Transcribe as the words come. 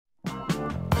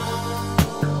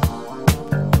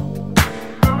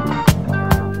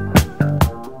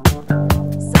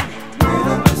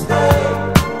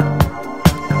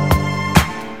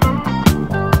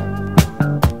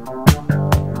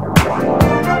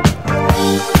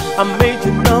I made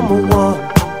you number one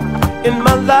in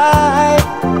my life.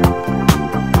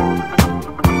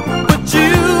 Put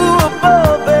you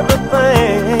above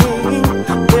everything.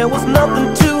 There was nothing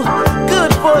too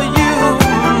good for you,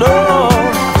 no.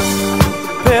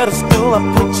 The pedestal I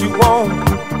put you on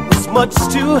was much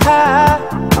too high.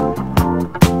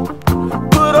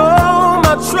 Put all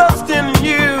my trust in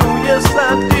you, yes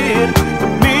I did. To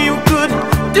me you could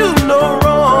do no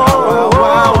wrong.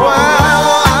 Wow, wow,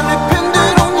 I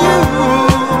depended on you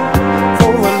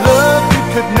for a love you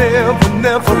could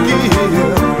never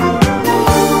give.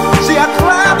 See, I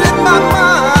clouded my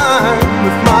mind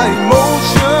with my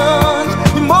emotions.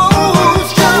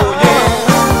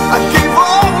 I gave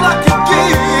all I could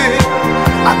give.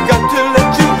 I got to let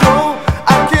you go.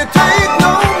 I can't take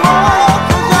no more.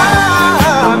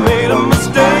 'Cause I made a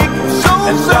mistake, so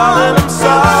and darling, I'm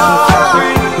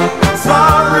sorry,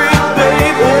 sorry,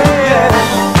 baby.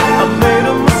 I made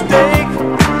a mistake,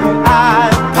 I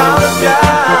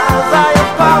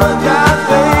apologize,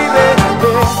 baby.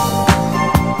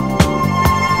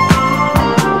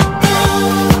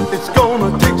 it's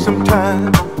gonna take some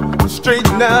time to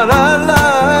straighten out our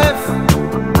life.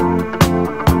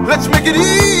 Let's make it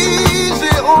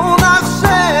easy on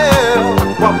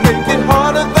ourselves while make it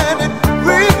harder than it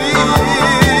really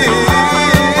is.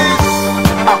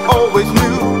 I always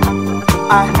knew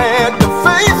I had to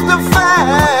face the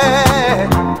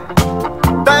fact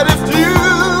that if you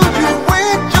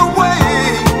went your way,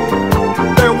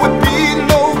 there would be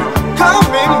no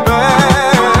coming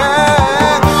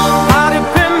back. I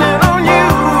depended on you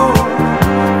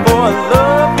for a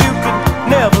love you could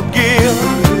never give.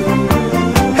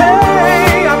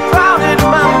 Hey, I clouded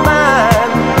my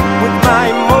mind with my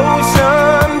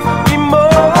emotion.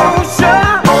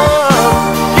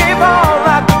 Gave all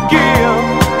I could give.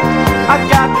 I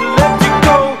got to let you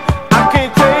go. I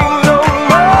can't take no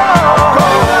more.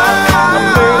 I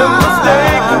made a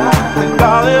mistake, and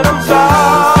darling, I'm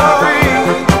sorry,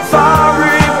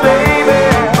 sorry, baby.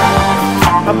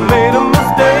 I made a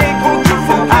mistake,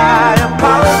 I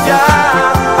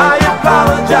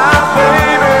apologize,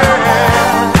 baby.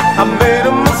 I made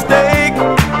a mistake,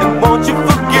 and won't you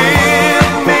forgive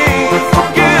me,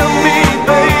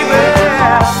 baby.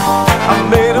 I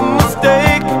made a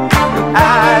mistake, I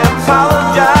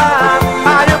apologize,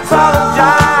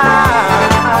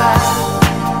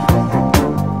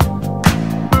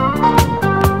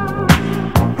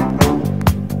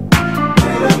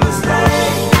 Made a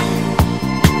mistake.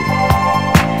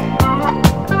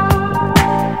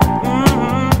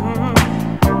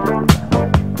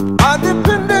 I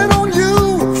depended on you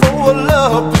for a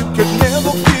love you could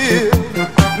never give,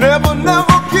 never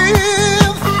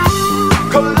give.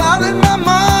 Colliding my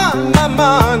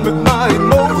mind with my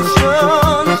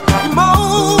emotions.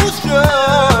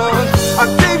 I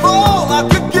gave all I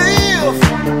could give.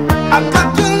 I got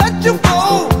to let you go.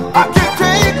 I can't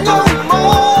take no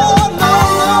more. No.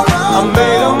 I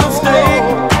made a mistake,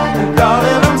 and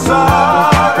darling, I'm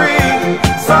sorry,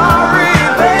 sorry,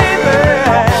 baby.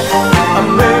 I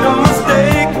made a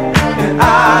mistake, and I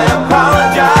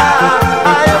apologize,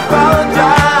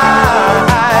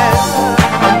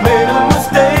 I made a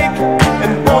mistake,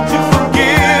 and won't you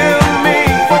forgive me,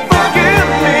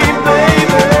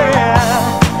 baby.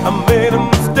 I made a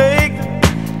mistake,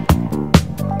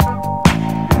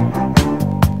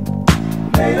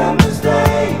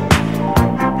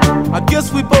 I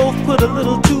guess we both put a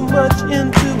little too much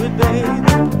into it, baby.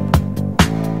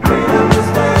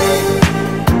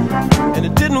 And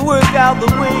it didn't work out the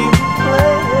way you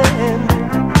planned.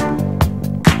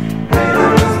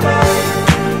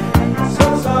 So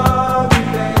sorry,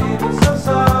 baby, so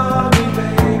sorry,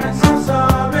 baby, so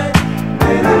sorry.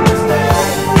 Made a mistake.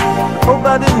 Hope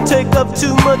I didn't take up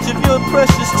too much of your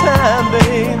precious time,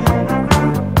 baby.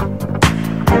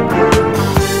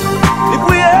 If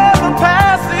we ever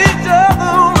pass each other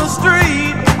on the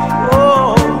street,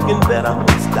 oh, you can bet I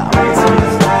won't stop.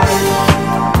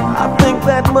 I think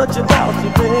that much about you,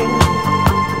 baby.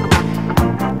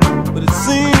 But it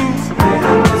seems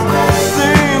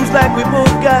like we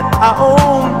both got our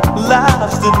own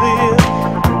lives to live.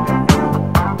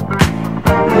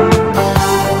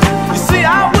 You see,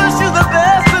 I wish you the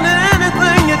best in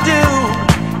anything you do.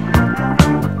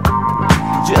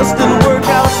 Just didn't work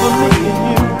out for me and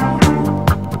you.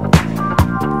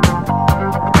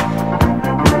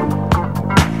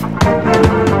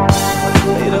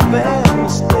 Made a bad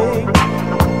mistake,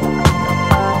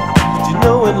 but you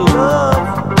know in love,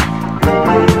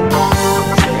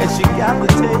 chance you got to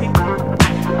take.